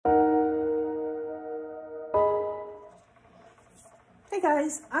Hey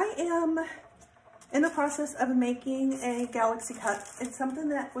guys, I am in the process of making a galaxy cup. It's something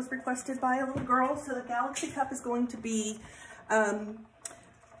that was requested by a little girl, so the galaxy cup is going to be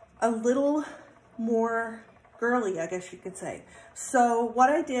a little more girly, I guess you could say. So what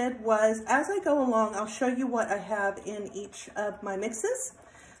I did was, as I go along, I'll show you what I have in each of my mixes.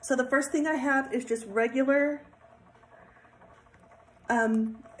 So the first thing I have is just regular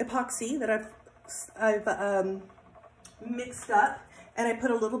epoxy that I've mixed up, and I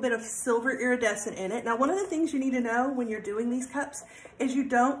put a little bit of silver iridescent in it. Now, one of the things you need to know when you're doing these cups is you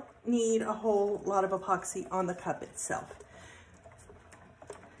don't need a whole lot of epoxy on the cup itself.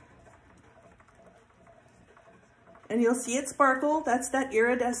 And you'll see it sparkle. That's that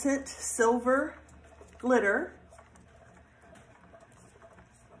iridescent silver glitter.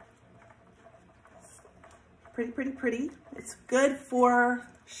 Pretty, pretty, pretty. It's good for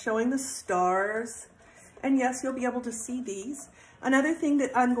showing the stars. And yes, you'll be able to see these. Another thing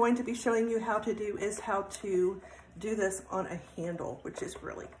that I'm going to be showing you how to do is how to do this on a handle, which is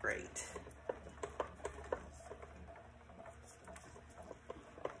really great.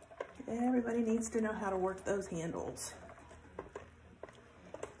 Everybody needs to know how to work those handles.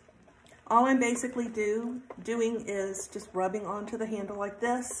 All I'm basically doing is just rubbing onto the handle like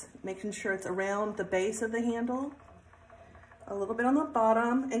this, making sure it's around the base of the handle, a little bit on the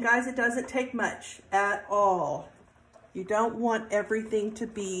bottom. And guys, it doesn't take much at all. You don't want everything to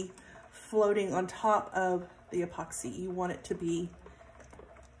be floating on top of the epoxy. You want it to be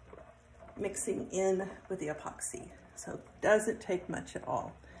mixing in with the epoxy. So it doesn't take much at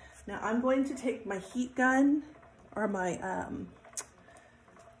all. Now I'm going to take my heat gun, or my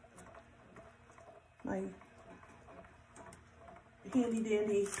my handy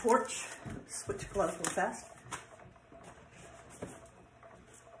dandy torch. Switch gloves real fast.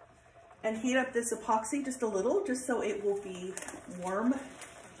 And heat up this epoxy just a little, just so it will be warm. A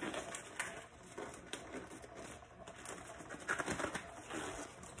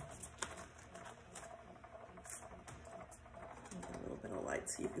little bit of light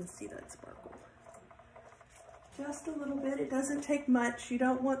so you can see that sparkle. Just a little bit. It doesn't take much. You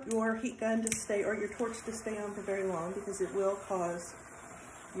don't want your heat gun to stay, or your torch to stay on for very long, because it will cause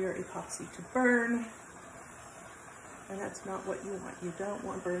your epoxy to burn. And that's not what you want. You don't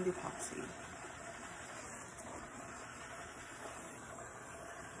want burned epoxy.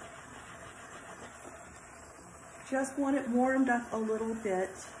 Just want it warmed up a little bit.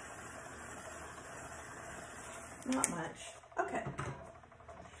 Not much. Okay.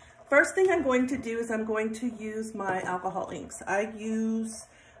 First thing I'm going to do is I'm going to use my alcohol inks. I use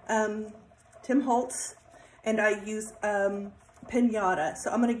Tim Holtz, and I use Pinata. So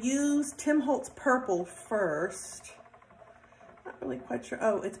I'm going to use Tim Holtz Purple first. Not really quite sure.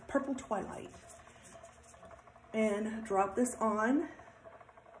 Oh, it's Purple Twilight. And drop this on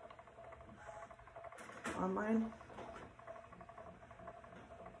mine.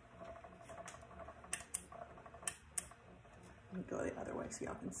 Let me go the other way so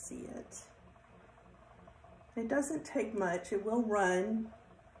y'all can see it. It doesn't take much. It will run.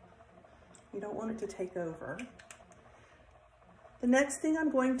 You don't want it to take over. The next thing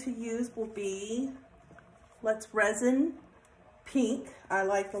I'm going to use will be Let's Resin Pink. I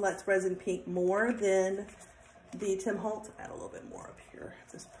like the Let's Resin Pink more than the Tim Holtz. Add a little bit more up here,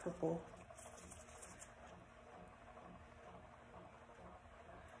 this purple.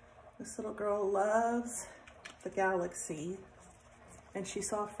 This little girl loves the galaxy, and she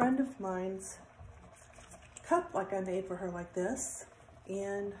saw a friend of mine's cup like I made for her like this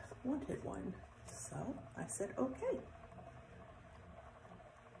and wanted one. So I said, okay.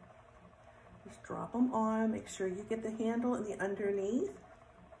 Just drop them on, make sure you get the handle and the underneath.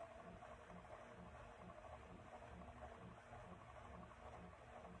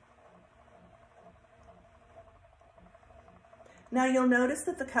 Now you'll notice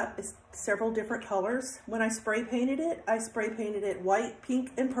that the cup is several different colors. When I spray painted it white,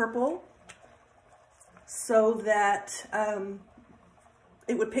 pink, and purple, so that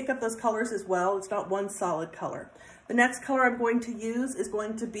it would pick up those colors as well. It's not one solid color. The next color I'm going to use is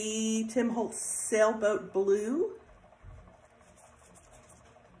going to be Tim Holtz Sailboat Blue.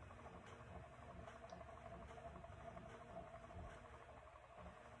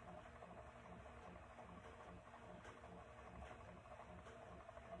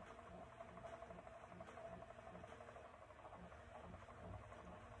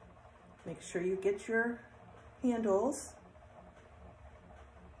 Make sure you get your handles.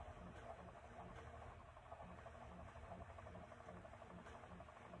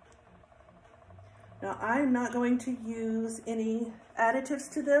 Now I'm not going to use any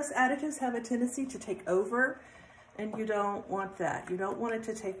additives to this. Additives have a tendency to take over and you don't want that. You don't want it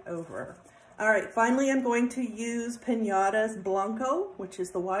to take over. All right, finally I'm going to use Pinata's Blanco, which is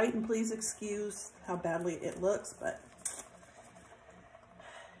the white, and please excuse how badly it looks, but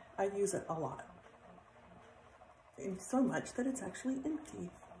I use it a lot. And so much that it's actually empty.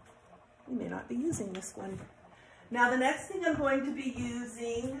 You may not be using this one. Now the next thing I'm going to be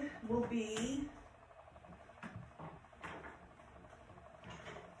using will be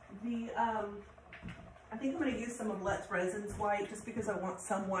I think I'm going to use some of Let's Resin's white just because I want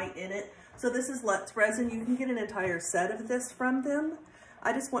some white in it. So this is Let's Resin. You can get an entire set of this from them.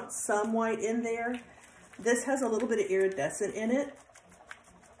 I just want some white in there. This has a little bit of iridescent in it,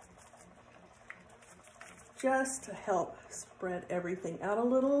 just to help spread everything out a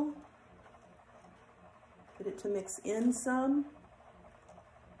little. Get it to mix in some.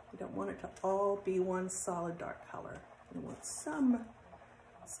 You don't want it to all be one solid dark color. You want some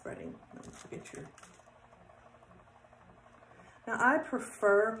spreading. Don't forget your... Now I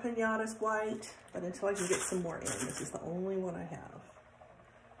prefer Pinata's white, but until I can get some more in, this is the only one I have.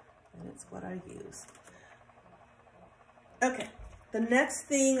 And it's what I use. Okay, the next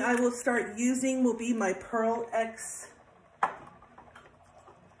thing I will start using will be my Pearl X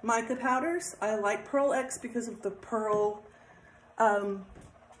mica powders. I like Pearl X because of the pearl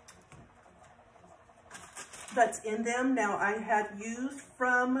that's in them. Now I had used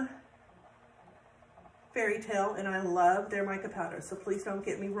from Fairy Tale, and I love their mica powders, so please don't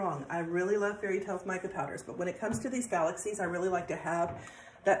get me wrong. I really love Fairy Tale's mica powders, but when it comes to these galaxies, I really like to have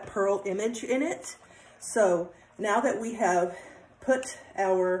that pearl image in it. So now that we have put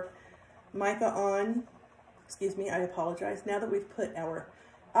our mica on, excuse me, I apologize. Now that we've put our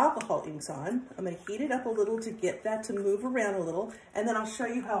alcohol inks on, I'm going to heat it up a little to get that to move around a little, and then I'll show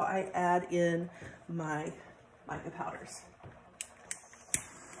you how I add in my mica powders.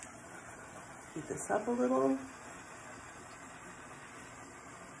 Heat this up a little.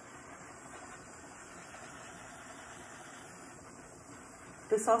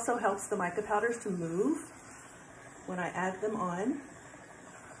 This also helps the mica powders to move when I add them on.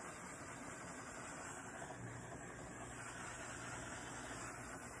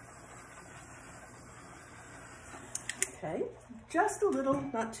 Okay, just a little,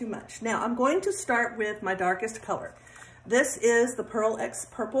 not too much. Now I'm going to start with my darkest color. This is the Pearl X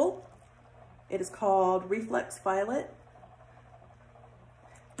Purple. It is called Reflex Violet.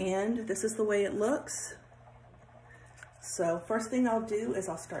 And this is the way it looks. So first thing I'll do is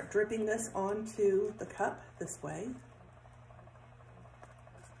I'll start dripping this onto the cup this way.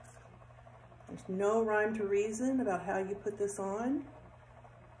 There's no rhyme to reason about how you put this on.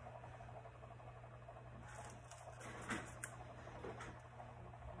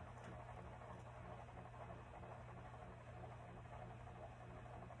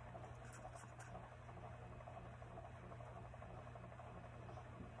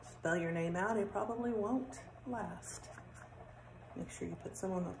 Spell your name out, it probably won't last. Make sure you put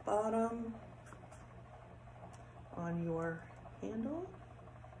some on the bottom on your handle.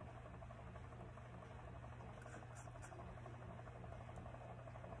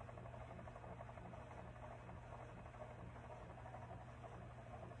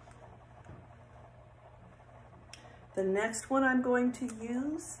 The next one I'm going to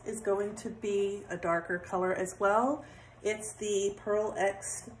use is going to be a darker color as well. It's the Pearl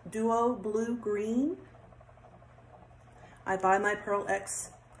X Duo Blue Green. I buy my Pearl X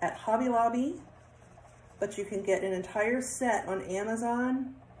at Hobby Lobby, but you can get an entire set on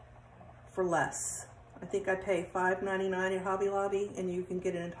Amazon for less. I think I pay $5.99 at Hobby Lobby, and you can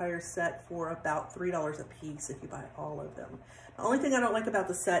get an entire set for about $3 a piece if you buy all of them. The only thing I don't like about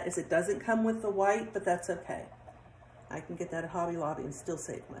the set is it doesn't come with the white, but that's okay. I can get that at Hobby Lobby and still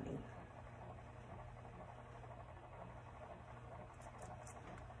save money.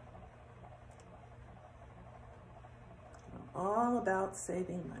 All about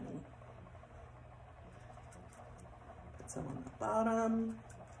saving money. Put some on the bottom.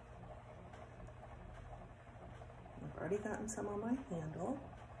 I've already gotten some on my handle.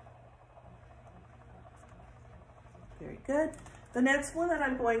 Very good. The next one that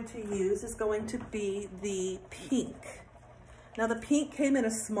I'm going to use is going to be the pink. Now the pink came in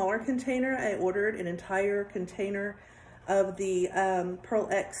a smaller container. I ordered an entire container of the Pearl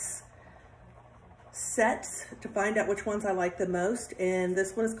X sets to find out which ones I like the most, and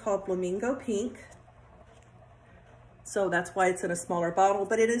this one is called Flamingo Pink, so that's why it's in a smaller bottle,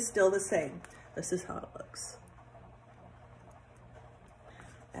 but it is still the same. This is how it looks.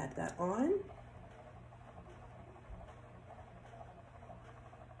 Add that on.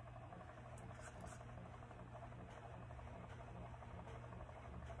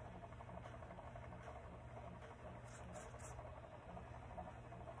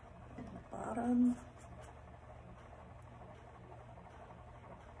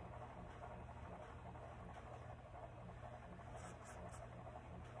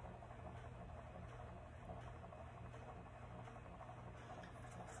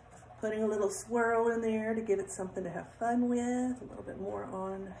 Putting a little swirl in there to give it something to have fun with, a little bit more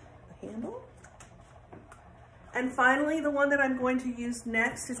on the handle. And finally, the one that I'm going to use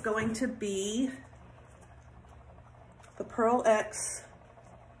next is going to be the Pearl X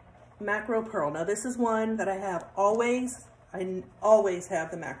Macro Pearl. Now this is one that I have always, I always have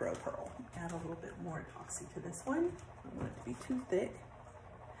the Macro Pearl. Add a little bit more epoxy to this one. I don't want it to be too thick.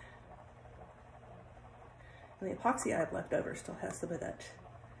 And the epoxy I have left over still has some of that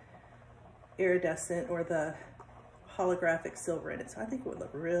iridescent or the holographic silver in it. So I think it would look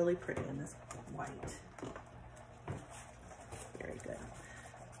really pretty in this white. Very good.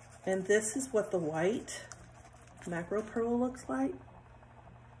 And this is what the white Macro Pearl looks like.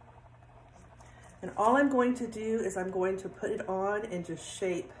 And all I'm going to do is I'm going to put it on and just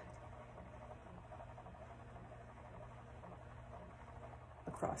shape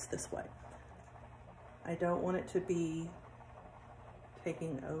across this way. I don't want it to be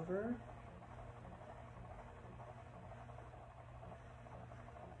taking over.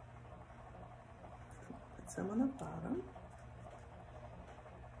 Put some on the bottom.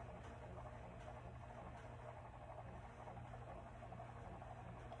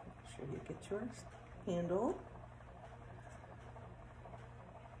 Make sure you get your handle.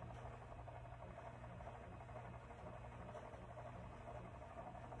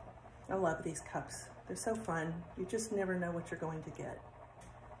 I love these cups. They're so fun. You just never know what you're going to get.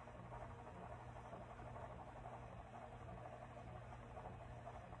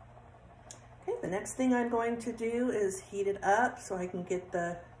 Okay, the next thing I'm going to do is heat it up so I can get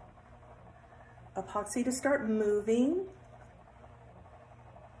the epoxy to start moving.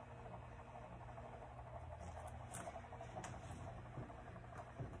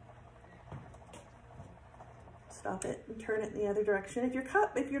 Stop it and turn it in the other direction. If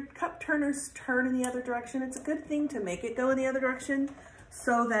your cup turners turn in the other direction, it's a good thing to make it go in the other direction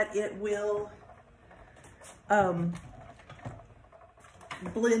so that it will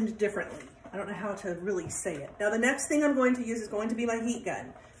blend differently. I don't know how to really say it. Now the next thing I'm going to use is going to be my heat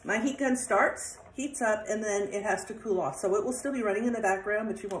gun. My heat gun starts, heats up, and then it has to cool off. So it will still be running in the background,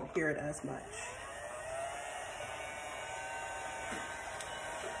 but you won't hear it as much.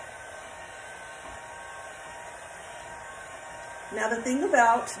 Now the thing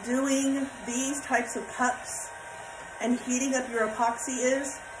about doing these types of cups and heating up your epoxy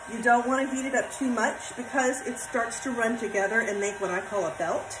is you don't want to heat it up too much because it starts to run together and make what I call a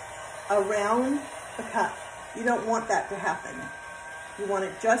belt around the cup. You don't want that to happen. You want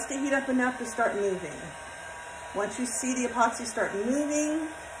it just to heat up enough to start moving. Once you see the epoxy start moving,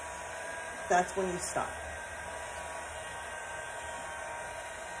 that's when you stop.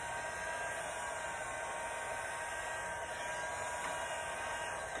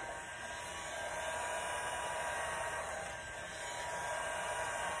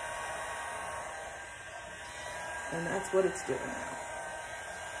 And that's what it's doing now.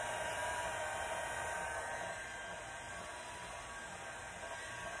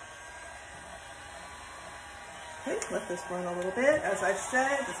 Okay, let this run a little bit. As I've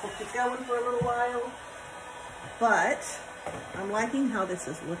said, this will keep going for a little while. But I'm liking how this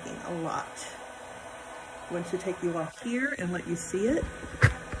is looking a lot. I'm going to take you off here and let you see it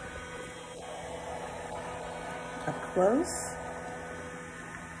up close.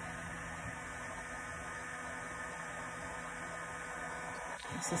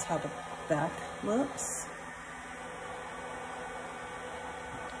 This is how the back looks.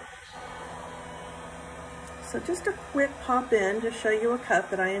 So just a quick pop in to show you a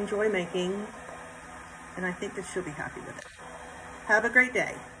cup that I enjoy making, and I think that she'll be happy with it. Have a great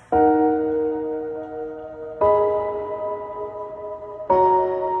day.